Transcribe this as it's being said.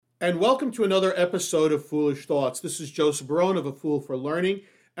And welcome to another episode of Foolish Thoughts. This is Joseph Barone of A Fool for Learning.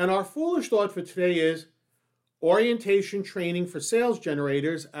 And our foolish thought for today is orientation training for sales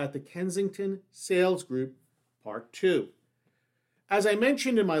generators at the Kensington Sales Group, Part 2. As I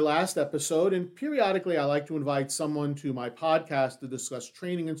mentioned in my last episode, and periodically I like to invite someone to my podcast to discuss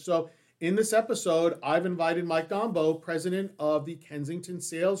training. And so in this episode, I've invited Mike Dombo, president of the Kensington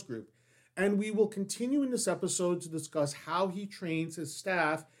Sales Group. And we will continue in this episode to discuss how he trains his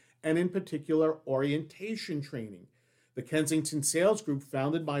staff and in particular orientation training. The Kensington Sales Group,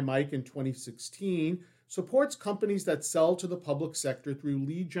 founded by Mike in 2016, supports companies that sell to the public sector through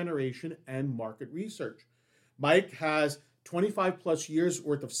lead generation and market research. Mike has 25 plus years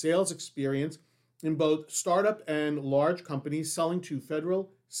worth of sales experience in both startup and large companies selling to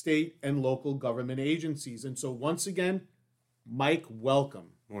federal, state, and local government agencies. And so once again, Mike, welcome.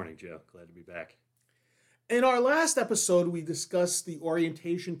 Morning, Joe. Glad to be back. In our last episode, we discussed the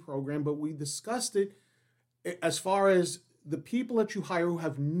orientation program, but we discussed it as far as the people that you hire who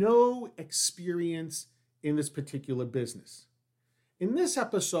have no experience in this particular business. In this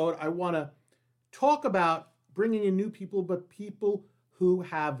episode, I want to talk about bringing in new people, but people who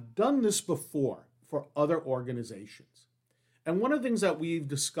have done this before for other organizations. And one of the things that we've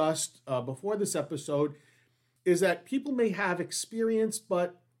discussed before this episode is that people may have experience,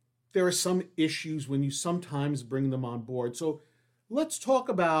 but there are some issues when you sometimes bring them on board. So let's talk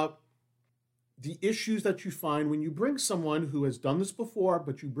about the issues that you find when you bring someone who has done this before,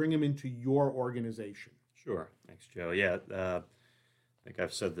 but you bring them into your organization. Sure. Thanks, Joe. Yeah, I think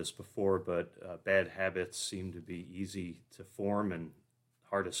I've said this before, but bad habits seem to be easy to form and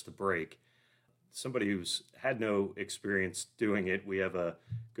hardest to break. Somebody who's had no experience doing it, we have a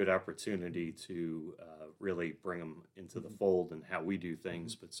good opportunity to really bring them into the fold and how we do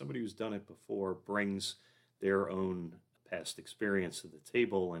things. But somebody who's done it before brings their own past experience to the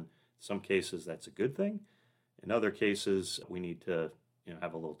table. And in some cases, that's a good thing. In other cases, we need to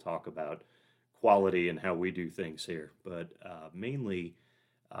have a little talk about quality and how we do things here. But mainly,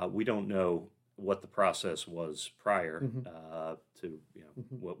 we don't know what the process was prior to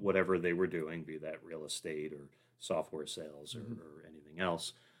whatever they were doing, be that real estate or software sales or anything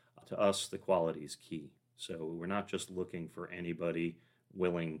else. To us, the quality is key. So we're not just looking for anybody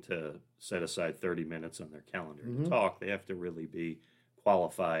willing to set aside 30 minutes on their calendar to talk. They have to really be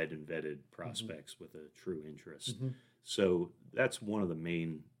qualified and vetted prospects with a true interest. So that's one of the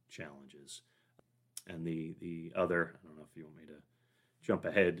main challenges. And the other, I don't know if you want me to jump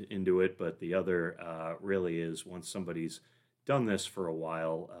ahead into it, but the other really is once somebody's done this for a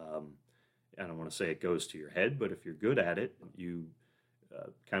while, I don't want to say it goes to your head, but if you're good at it, you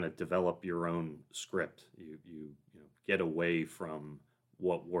kind of develop your own script. You get away from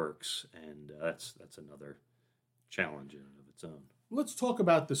what works, and that's another challenge in and of its own. Let's talk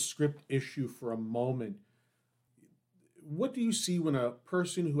about the script issue for a moment. What do you see when a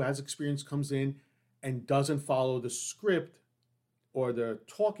person who has experience comes in and doesn't follow the script or the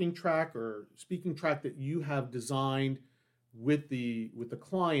talking track or speaking track that you have designed with the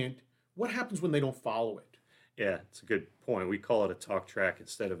client? What happens when they don't follow it? Yeah, it's a good point. We call it a talk track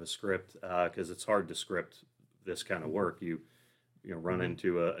instead of a script because it's hard to script this kind of work. You run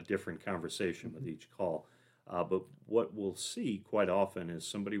into a different conversation with each call. But what we'll see quite often is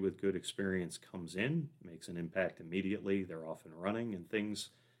somebody with good experience comes in, makes an impact immediately. They're off and running, and things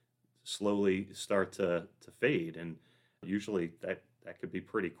slowly start to fade. And usually that could be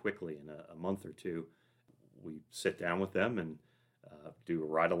pretty quickly in a month or two. We sit down with them and do a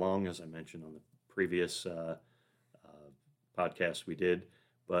ride along, as I mentioned on the previous podcast we did,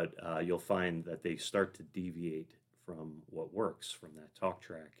 but you'll find that they start to deviate from what works from that talk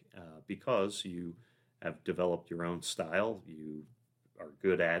track because you have developed your own style, you are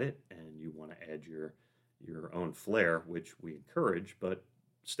good at it, and you want to add your own flair, which we encourage, but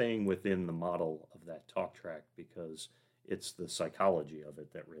staying within the model of that talk track because it's the psychology of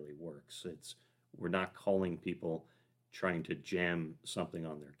it that really works. We're not calling people trying to jam something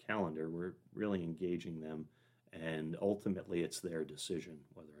on their calendar. We're really engaging them, and ultimately it's their decision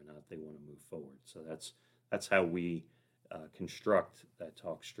whether or not they want to move forward. So that's how we construct that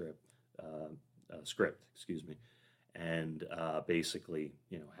talk script, and basically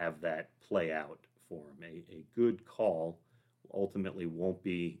have that play out for them. A good call ultimately won't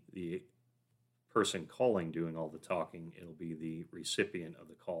be the person calling doing all the talking. It'll be the recipient of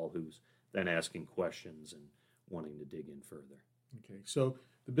the call who's then asking questions and wanting to dig in further. Okay, so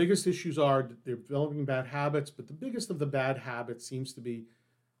the biggest issues are they're developing bad habits, but the biggest of the bad habits seems to be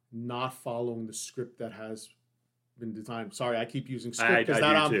not following the script that has been designed. Sorry, I keep using script because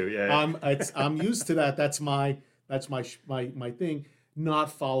I do too. Yeah. I'm used to that. That's my thing.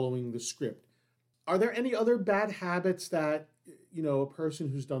 not following the script. Are there any other bad habits that, a person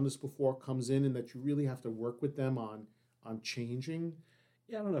who's done this before comes in and that you really have to work with them on changing?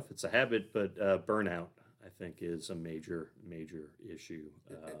 Yeah, I don't know if it's a habit, but burnout, I think, is a major, major issue.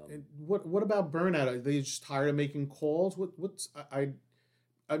 And what about burnout? Are they just tired of making calls?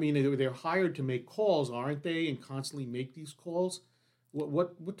 I mean, they're hired to make calls, aren't they? And constantly make these calls.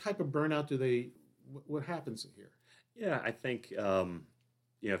 What type of burnout do they? What happens here? Yeah, I think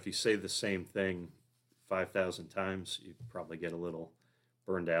if you say the same thing 5,000 times, you probably get a little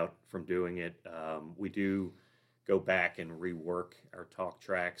burned out from doing it. We do go back and rework our talk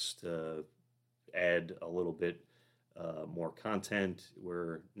tracks to add a little bit more content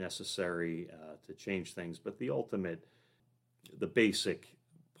where necessary to change things. But the basic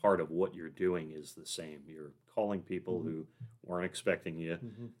part of what you're doing is the same. You're calling people Mm-hmm. who weren't expecting you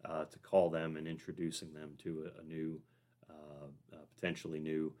Mm-hmm. to call them and introducing them to a new, potentially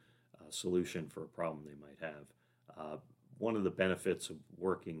new solution for a problem they might have. One of the benefits of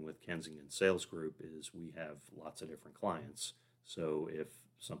working with Kensington Sales Group is we have lots of different clients. So if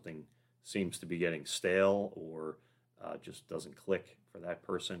something seems to be getting stale or just doesn't click for that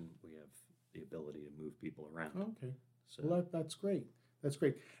person, we have the ability to move people around. Okay. So Well, that's great. That's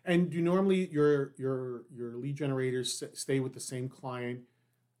great. And do normally your lead generators stay with the same client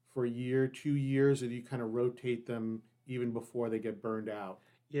for a year, 2 years, or do you kind of rotate them even before they get burned out?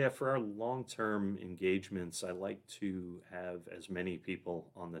 yeah, for our long-term engagements, I like to have as many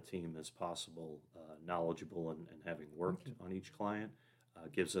people on the team as possible, knowledgeable and having worked Okay. on each client.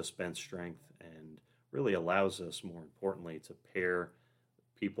 Gives us bench strength and really allows us, more importantly, to pair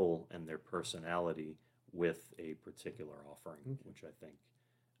people and their personality with a particular offering, Okay. which I think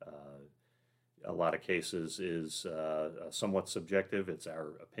a lot of cases is somewhat subjective. It's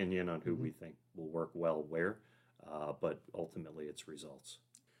our opinion on who Mm-hmm. we think will work well where, but ultimately it's results.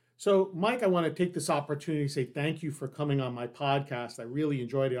 So, Mike, I want to take this opportunity to say thank you for coming on my podcast. I really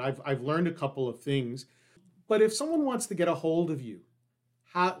enjoyed it. I've learned a couple of things. But if someone wants to get a hold of you,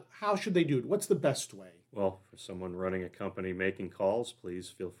 how should they do it? What's the best way? Well, for someone running a company making calls, please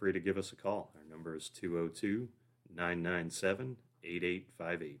feel free to give us a call. Our number is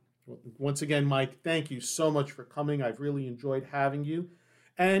 202-997-8858. Well, once again, Mike, thank you so much for coming. I've really enjoyed having you.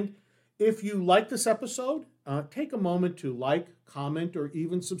 And if you like this episode, take a moment to like, comment, or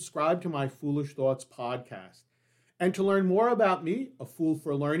even subscribe to my Foolish Thoughts podcast. And to learn more about me, A Fool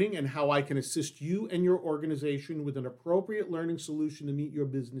for Learning, and how I can assist you and your organization with an appropriate learning solution to meet your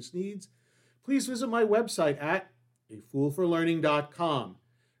business needs, please visit my website at afoolforlearning.com.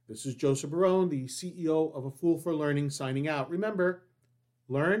 This is Joseph Barone, the CEO of A Fool for Learning, signing out. Remember,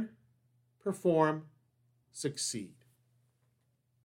 learn, perform, succeed.